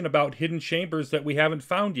speculation about hidden chambers that we haven't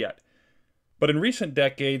found yet. But in recent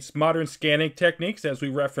decades, modern scanning techniques, as we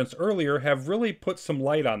referenced earlier, have really put some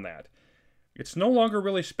light on that. It's no longer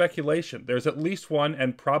really speculation. There's at least one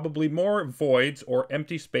and probably more voids or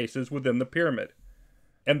empty spaces within the pyramid.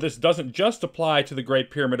 And this doesn't just apply to the Great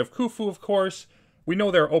Pyramid of Khufu, of course. We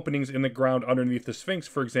know there are openings in the ground underneath the Sphinx,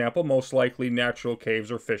 for example, most likely natural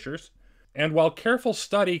caves or fissures. And while careful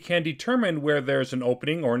study can determine where there's an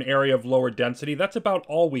opening or an area of lower density, that's about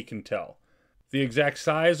all we can tell. The exact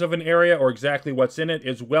size of an area or exactly what's in it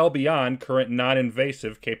is well beyond current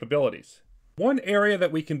non-invasive capabilities. One area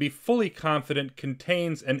that we can be fully confident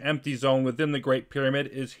contains an empty zone within the Great Pyramid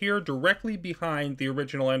is here directly behind the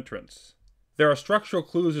original entrance. There are structural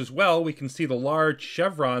clues as well. We can see the large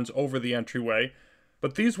chevrons over the entryway,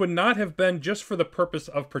 but these would not have been just for the purpose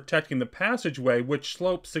of protecting the passageway, which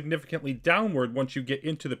slopes significantly downward once you get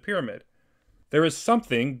into the pyramid. There is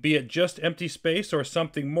something, be it just empty space or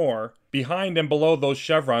something more, behind and below those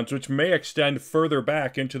chevrons which may extend further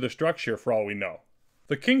back into the structure for all we know.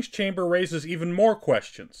 The King's Chamber raises even more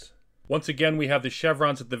questions. Once again, we have the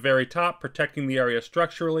chevrons at the very top protecting the area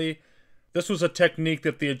structurally. This was a technique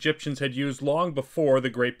that the Egyptians had used long before the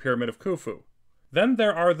Great Pyramid of Khufu. Then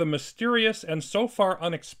there are the mysterious and so far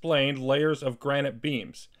unexplained layers of granite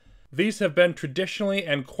beams. These have been traditionally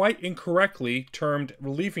and quite incorrectly termed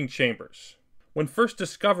relieving chambers. When first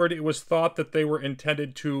discovered, it was thought that they were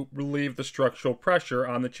intended to relieve the structural pressure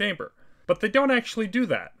on the chamber, but they don't actually do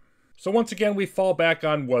that. So once again we fall back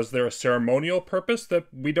on, was there a ceremonial purpose that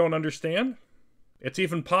we don't understand? It's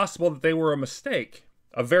even possible that they were a mistake.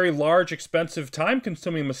 A very large, expensive,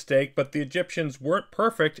 time-consuming mistake, but the Egyptians weren't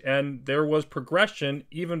perfect and there was progression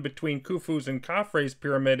even between Khufu's and Khafre's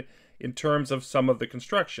pyramid in terms of some of the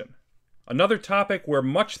construction. Another topic where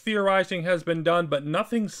much theorizing has been done, but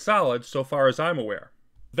nothing solid so far as I'm aware.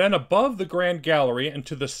 Then above the Grand Gallery, and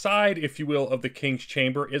to the side, if you will, of the King's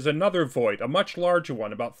Chamber, is another void, a much larger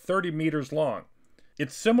one, about 30 meters long.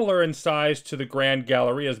 It's similar in size to the Grand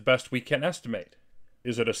Gallery as best we can estimate.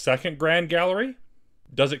 Is it a second Grand Gallery?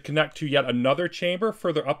 Does it connect to yet another chamber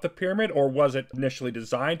further up the pyramid, or was it initially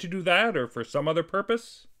designed to do that, or for some other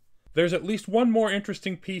purpose? There's at least one more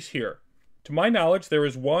interesting piece here. To my knowledge, there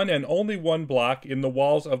is one and only one block in the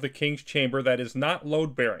walls of the King's Chamber that is not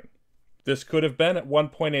load-bearing. This could have been at one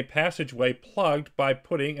point a passageway plugged by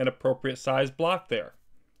putting an appropriate sized block there.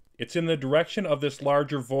 It's in the direction of this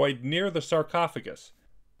larger void near the sarcophagus.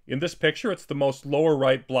 In this picture, it's the most lower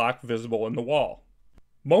right block visible in the wall.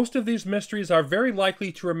 Most of these mysteries are very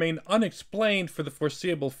likely to remain unexplained for the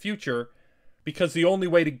foreseeable future, because the only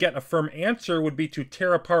way to get a firm answer would be to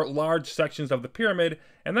tear apart large sections of the pyramid,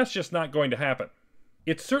 and that's just not going to happen.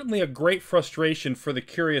 It's certainly a great frustration for the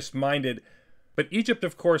curious-minded, but Egypt,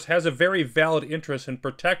 of course, has a very valid interest in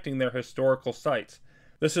protecting their historical sites.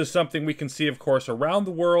 This is something we can see, of course, around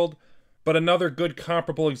the world, but another good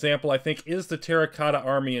comparable example, I think, is the Terracotta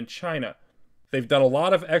Army in China. They've done a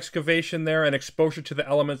lot of excavation there, and exposure to the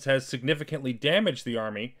elements has significantly damaged the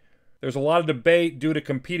army. There's a lot of debate due to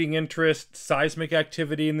competing interests, seismic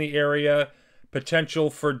activity in the area, potential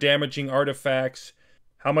for damaging artifacts,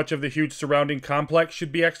 how much of the huge surrounding complex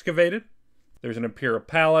should be excavated. There's an imperial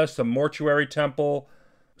palace, a mortuary temple.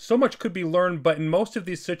 So much could be learned, but in most of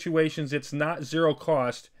these situations it's not zero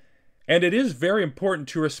cost, and it is very important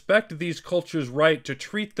to respect these cultures' right to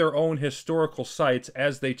treat their own historical sites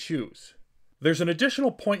as they choose. There's an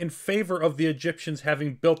additional point in favor of the Egyptians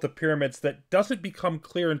having built the pyramids that doesn't become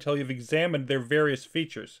clear until you've examined their various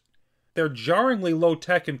features. They're jarringly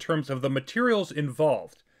low-tech in terms of the materials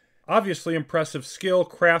involved. Obviously impressive skill,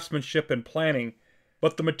 craftsmanship, and planning,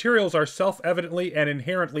 but the materials are self-evidently and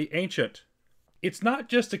inherently ancient. It's not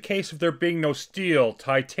just a case of there being no steel,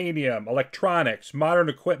 titanium, electronics, modern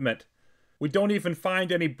equipment. We don't even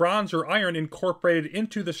find any bronze or iron incorporated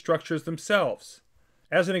into the structures themselves.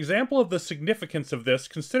 As an example of the significance of this,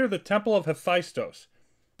 consider the Temple of Hephaestus,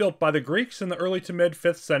 built by the Greeks in the early to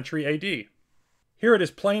mid-5th century AD. Here it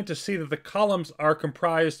is plain to see that the columns are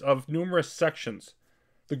comprised of numerous sections.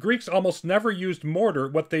 The Greeks almost never used mortar.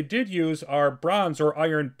 What they did use are bronze or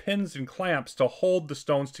iron pins and clamps to hold the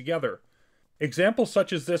stones together. Examples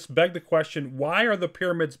such as this beg the question, why are the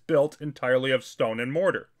pyramids built entirely of stone and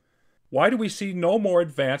mortar? Why do we see no more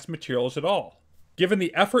advanced materials at all? Given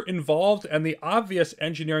the effort involved and the obvious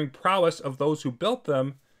engineering prowess of those who built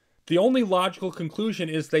them, the only logical conclusion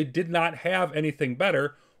is they did not have anything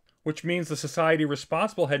better, which means the society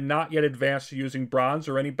responsible had not yet advanced to using bronze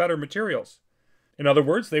or any better materials. In other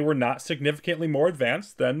words, they were not significantly more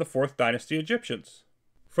advanced than the 4th dynasty Egyptians.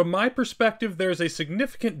 From my perspective, there's a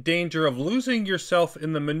significant danger of losing yourself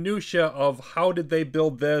in the minutiae of how did they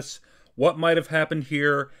build this, what might have happened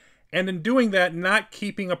here, and in doing that, not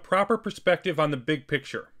keeping a proper perspective on the big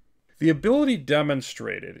picture. The ability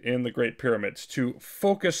demonstrated in the Great Pyramids to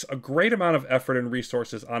focus a great amount of effort and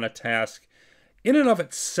resources on a task, in and of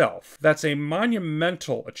itself, that's a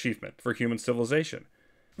monumental achievement for human civilization.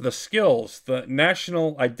 The skills, the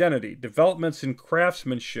national identity, developments in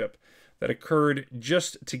craftsmanship that occurred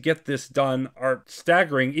just to get this done are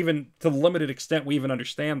staggering, even to the limited extent we even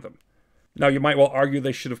understand them. Now, you might well argue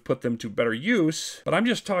they should have put them to better use, but I'm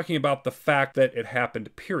just talking about the fact that it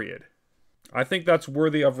happened, period. I think that's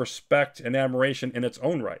worthy of respect and admiration in its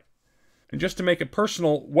own right. And just to make it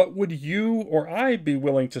personal, what would you or I be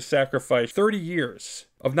willing to sacrifice 30 years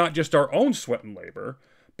of not just our own sweat and labor,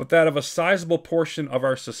 but that of a sizable portion of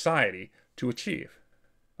our society to achieve?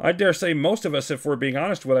 I dare say most of us, if we're being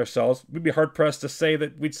honest with ourselves, we'd be hard-pressed to say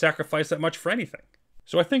that we'd sacrifice that much for anything.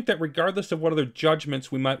 So I think that regardless of what other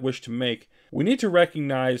judgments we might wish to make, we need to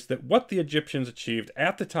recognize that what the Egyptians achieved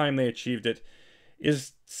at the time they achieved it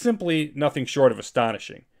is simply nothing short of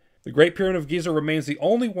astonishing. The Great Pyramid of Giza remains the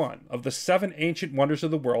only one of the 7 ancient wonders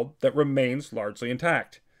of the world that remains largely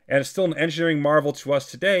intact. And it's still an engineering marvel to us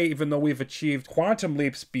today, even though we've achieved quantum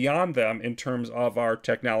leaps beyond them in terms of our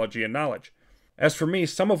technology and knowledge. As for me,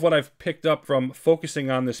 some of what I've picked up from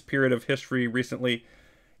focusing on this period of history recently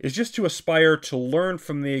is just to aspire to learn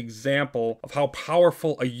from the example of how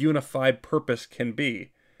powerful a unified purpose can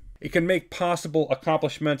be. It can make possible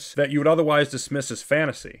accomplishments that you would otherwise dismiss as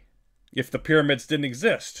fantasy. If the pyramids didn't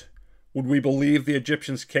exist, would we believe the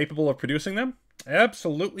Egyptians capable of producing them?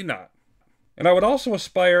 Absolutely not. And I would also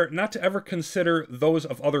aspire not to ever consider those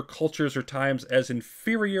of other cultures or times as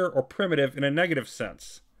inferior or primitive in a negative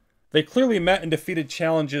sense. They clearly met and defeated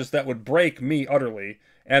challenges that would break me utterly,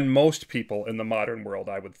 and most people in the modern world,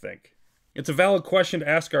 I would think. It's a valid question to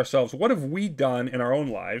ask ourselves, what have we done in our own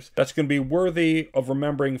lives that's going to be worthy of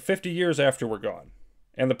remembering 50 years after we're gone?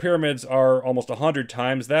 And the pyramids are almost 100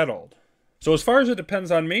 times that old. So as far as it depends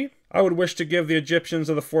on me, I would wish to give the Egyptians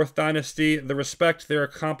of the 4th dynasty the respect their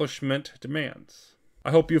accomplishment demands.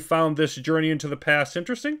 I hope you found this journey into the past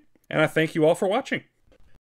interesting, and I thank you all for watching.